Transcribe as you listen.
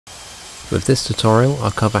With this tutorial,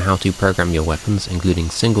 I'll cover how to program your weapons, including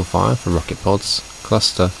single fire for rocket pods,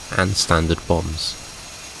 cluster, and standard bombs.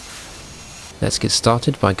 Let's get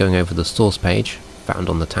started by going over the source page, found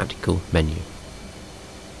on the tactical menu.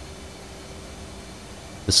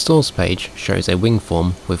 The source page shows a wing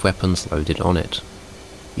form with weapons loaded on it.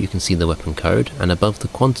 You can see the weapon code and above the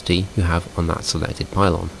quantity you have on that selected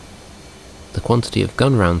pylon. The quantity of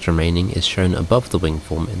gun rounds remaining is shown above the wing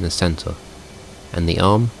form in the center, and the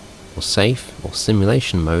arm, or safe, or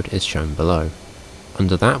simulation mode is shown below.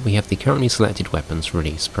 Under that we have the currently selected weapons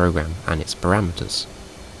release program and its parameters.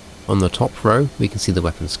 On the top row we can see the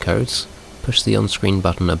weapons codes. Push the on-screen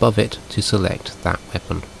button above it to select that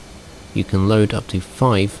weapon. You can load up to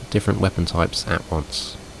 5 different weapon types at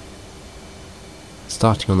once.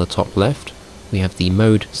 Starting on the top left, we have the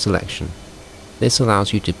mode selection. This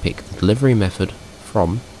allows you to pick the delivery method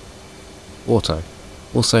from auto,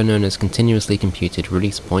 also known as continuously computed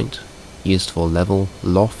release point, used for level,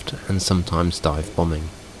 loft, and sometimes dive bombing.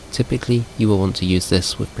 Typically, you will want to use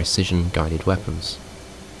this with precision guided weapons.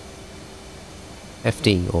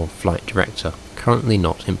 FD, or Flight Director, currently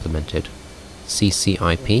not implemented.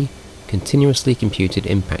 ccip, continuously computed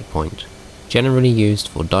impact point, generally used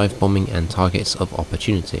for dive bombing and targets of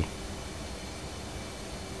opportunity.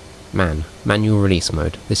 Manual release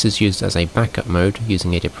mode. This is used as a backup mode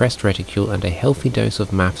using a depressed reticule and a healthy dose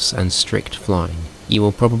of maths and strict flying. You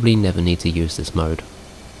will probably never need to use this mode.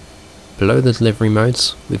 Below the delivery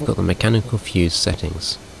modes, we've got the mechanical fuse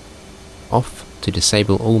settings. Off to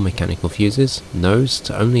disable all mechanical fuses, nose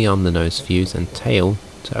to only arm the nose fuse, and tail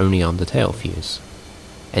to only arm the tail fuse.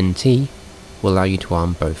 NT will allow you to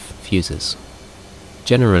arm both fuses.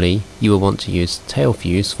 Generally, you will want to use tail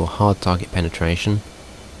fuse for hard target penetration,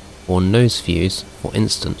 or nose fuse for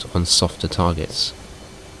instant on softer targets.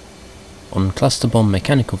 On cluster bomb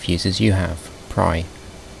mechanical fuses you have Pry.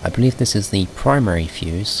 I believe this is the primary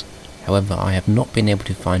fuse, however I have not been able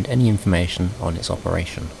to find any information on its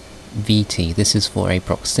operation. VT, this is for a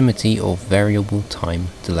proximity or variable time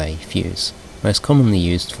delay fuse, most commonly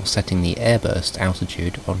used for setting the airburst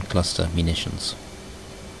altitude on cluster munitions.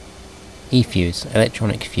 E-fuse,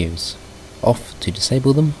 electronic fuse. Off to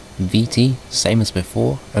disable them. VT, same as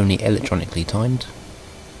before, only electronically timed.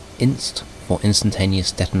 Inst for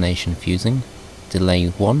instantaneous detonation fusing. Delay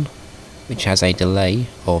 1, which has a delay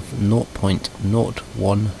of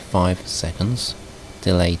 0.015 seconds.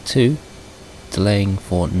 Delay 2, delaying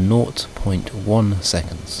for 0.1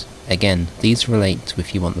 seconds. Again, these relate to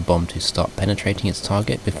if you want the bomb to start penetrating its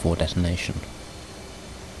target before detonation.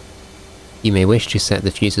 You may wish to set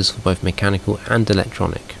the fuses for both mechanical and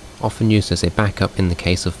electronic, often used as a backup in the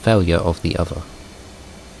case of failure of the other.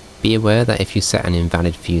 Be aware that if you set an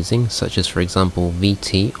invalid fusing, such as for example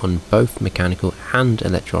VT on both mechanical and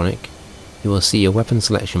electronic, you will see your weapon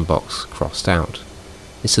selection box crossed out.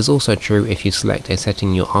 This is also true if you select a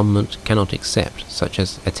setting your armament cannot accept, such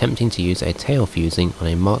as attempting to use a tail fusing on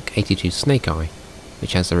a Mark 82 Snake Eye,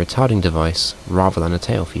 which has a retarding device rather than a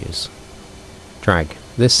tail fuse. Drag.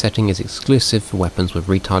 This setting is exclusive for weapons with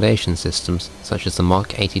retardation systems such as the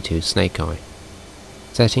Mark 82 Snake Eye.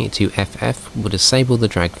 Setting it to FF will disable the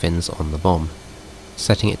drag fins on the bomb.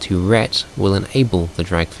 Setting it to RET will enable the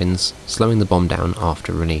drag fins, slowing the bomb down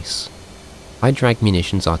after release. High drag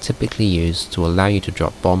munitions are typically used to allow you to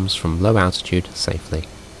drop bombs from low altitude safely.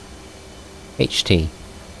 HT.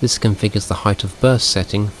 This configures the height of burst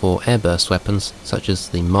setting for airburst weapons such as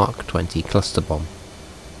the Mark 20 cluster bomb.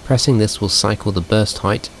 Pressing this will cycle the burst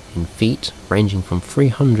height in feet ranging from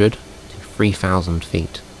 300 to 3000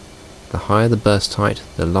 feet. The higher the burst height,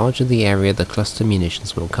 the larger the area the cluster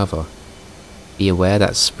munitions will cover. Be aware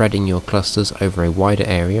that spreading your clusters over a wider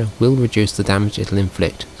area will reduce the damage it will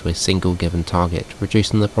inflict to a single given target,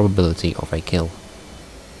 reducing the probability of a kill.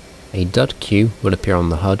 A dud Q will appear on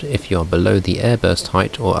the HUD if you are below the airburst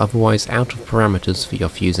height or otherwise out of parameters for your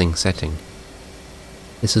fusing setting.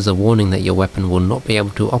 This is a warning that your weapon will not be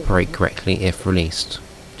able to operate correctly if released.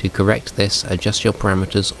 To correct this, adjust your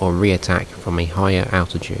parameters or re-attack from a higher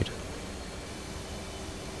altitude.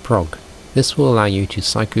 Prog. This will allow you to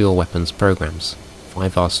cycle your weapon's programs.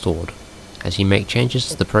 5 are stored. As you make changes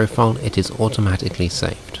to the profile, it is automatically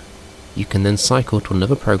saved. You can then cycle to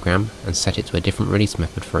another program and set it to a different release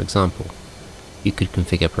method, for example. You could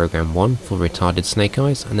configure program 1 for retarded snake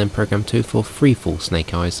eyes and then program 2 for freefall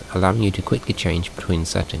snake eyes, allowing you to quickly change between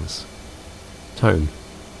settings. Tone.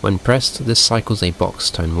 When pressed, this cycles a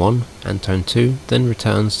boxed tone 1 and tone 2, then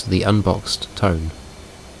returns to the unboxed tone.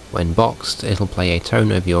 When boxed, it'll play a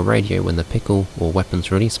tone over your radio when the pickle or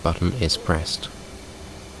weapons release button is pressed.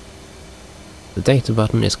 The data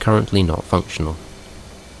button is currently not functional.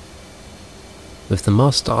 With the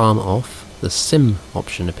master arm off, the Sim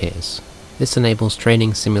option appears. This enables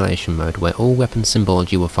training simulation mode where all weapon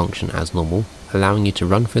symbology will function as normal, allowing you to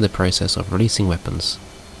run through the process of releasing weapons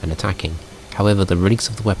and attacking. However, the release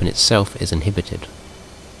of the weapon itself is inhibited.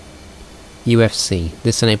 UFC.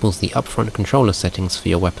 This enables the upfront controller settings for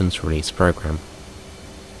your weapons release program.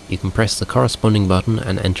 You can press the corresponding button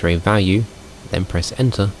and enter a value, then press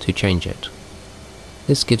enter to change it.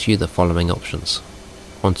 This gives you the following options.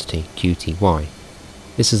 Quantity, QTY.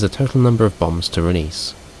 This is the total number of bombs to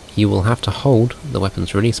release. You will have to hold the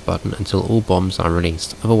weapons release button until all bombs are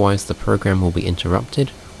released, otherwise the program will be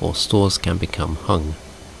interrupted or stores can become hung.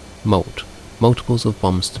 Molt. Multiples of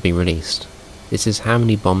bombs to be released. This is how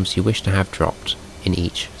many bombs you wish to have dropped in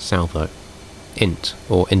each salvo. Int,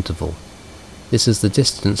 or interval. This is the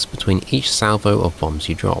distance between each salvo of bombs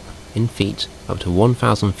you drop. In feet, up to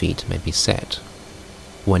 1000 feet may be set.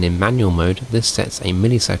 When in manual mode, this sets a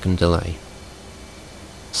millisecond delay.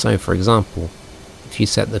 So for example, if you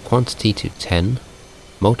set the quantity to 10,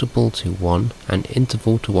 multiple to 1 and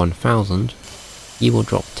interval to 1000, you will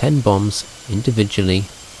drop 10 bombs individually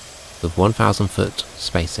with 1000 foot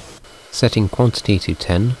spacing. Setting quantity to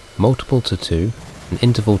 10, multiple to 2 and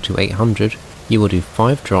interval to 800, you will do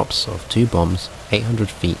 5 drops of 2 bombs 800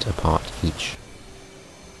 feet apart each.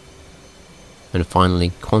 And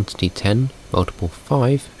finally, quantity 10, multiple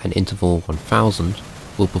 5 and interval 1000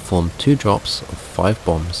 will perform 2 drops of 5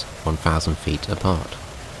 bombs 1000 feet apart.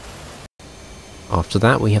 After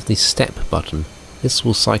that we have the step button. This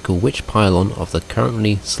will cycle which pylon of the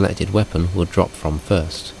currently selected weapon will drop from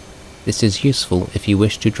first. This is useful if you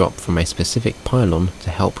wish to drop from a specific pylon to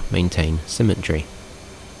help maintain symmetry.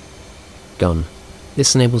 Gun.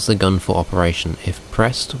 This enables the gun for operation. If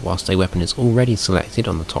pressed whilst a weapon is already selected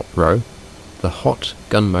on the top row, the hot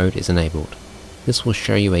gun mode is enabled. This will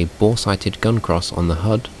show you a bore-sighted gun cross on the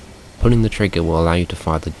HUD. Pulling the trigger will allow you to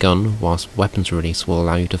fire the gun, whilst weapons release will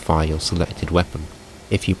allow you to fire your selected weapon.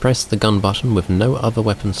 If you press the gun button with no other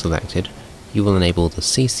weapon selected, you will enable the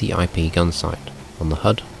ccip gun sight on the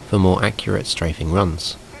HUD for more accurate strafing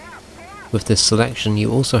runs. With this selection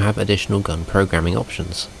you also have additional gun programming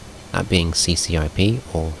options, that being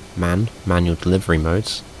ccip or manual delivery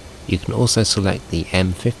modes. You can also select the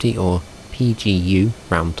M50 or PGU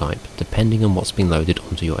round type depending on what's been loaded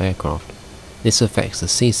onto your aircraft. This affects the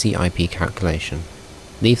ccip calculation.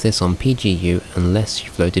 Leave this on PGU unless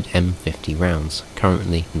you've loaded M50 rounds,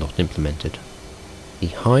 currently not implemented. The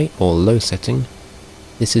high or low setting.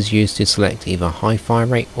 This is used to select either high fire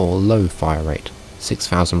rate or low fire rate,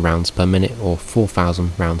 6000 rounds per minute or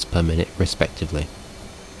 4000 rounds per minute respectively.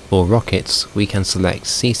 For rockets, we can select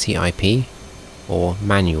ccip or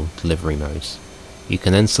manual delivery modes. You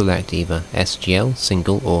can then select either SGL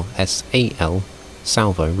single or SAL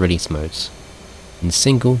salvo release modes. In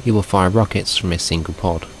single, you will fire rockets from a single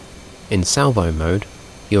pod. In salvo mode,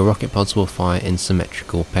 your rocket pods will fire in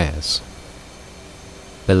symmetrical pairs.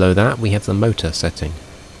 Below that we have the motor setting.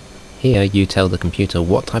 Here you tell the computer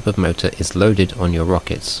what type of motor is loaded on your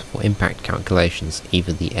rockets for impact calculations,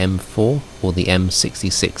 either the M4 or the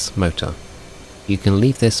M66 motor. You can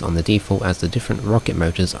leave this on the default as the different rocket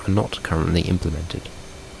motors are not currently implemented.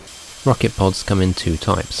 Rocket pods come in 2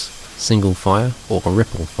 types, single fire or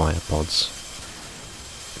ripple fire pods.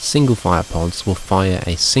 Single fire pods will fire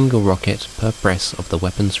a single rocket per press of the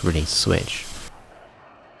weapon's release switch.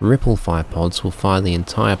 Ripple fire pods will fire the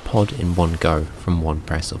entire pod in one go from one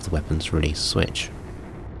press of the weapon's release switch.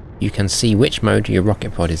 You can see which mode your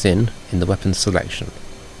rocket pod is in the weapon selection,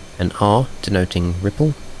 an R denoting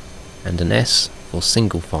ripple and an S for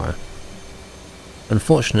single fire.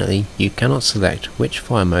 Unfortunately, you cannot select which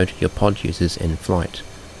fire mode your pod uses in flight,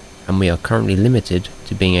 and we are currently limited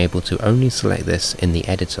to being able to only select this in the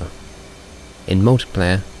editor. In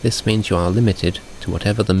multiplayer, this means you are limited to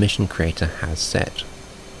whatever the mission creator has set.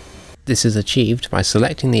 This is achieved by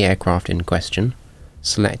selecting the aircraft in question,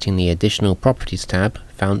 selecting the additional properties tab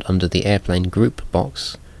found under the airplane group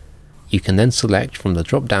box. You can then select from the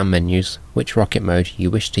drop-down menus which rocket mode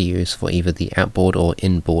you wish to use for either the outboard or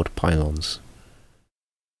inboard pylons.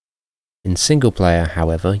 In single player,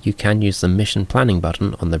 however, you can use the mission planning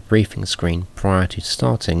button on the briefing screen prior to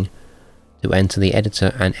starting to enter the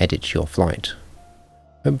editor and edit your flight.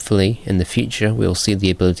 Hopefully, in the future we will see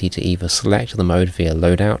the ability to either select the mode via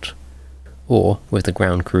loadout or with the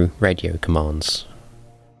ground crew radio commands.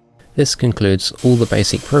 This concludes all the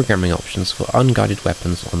basic programming options for unguided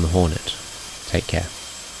weapons on the Hornet. Take care.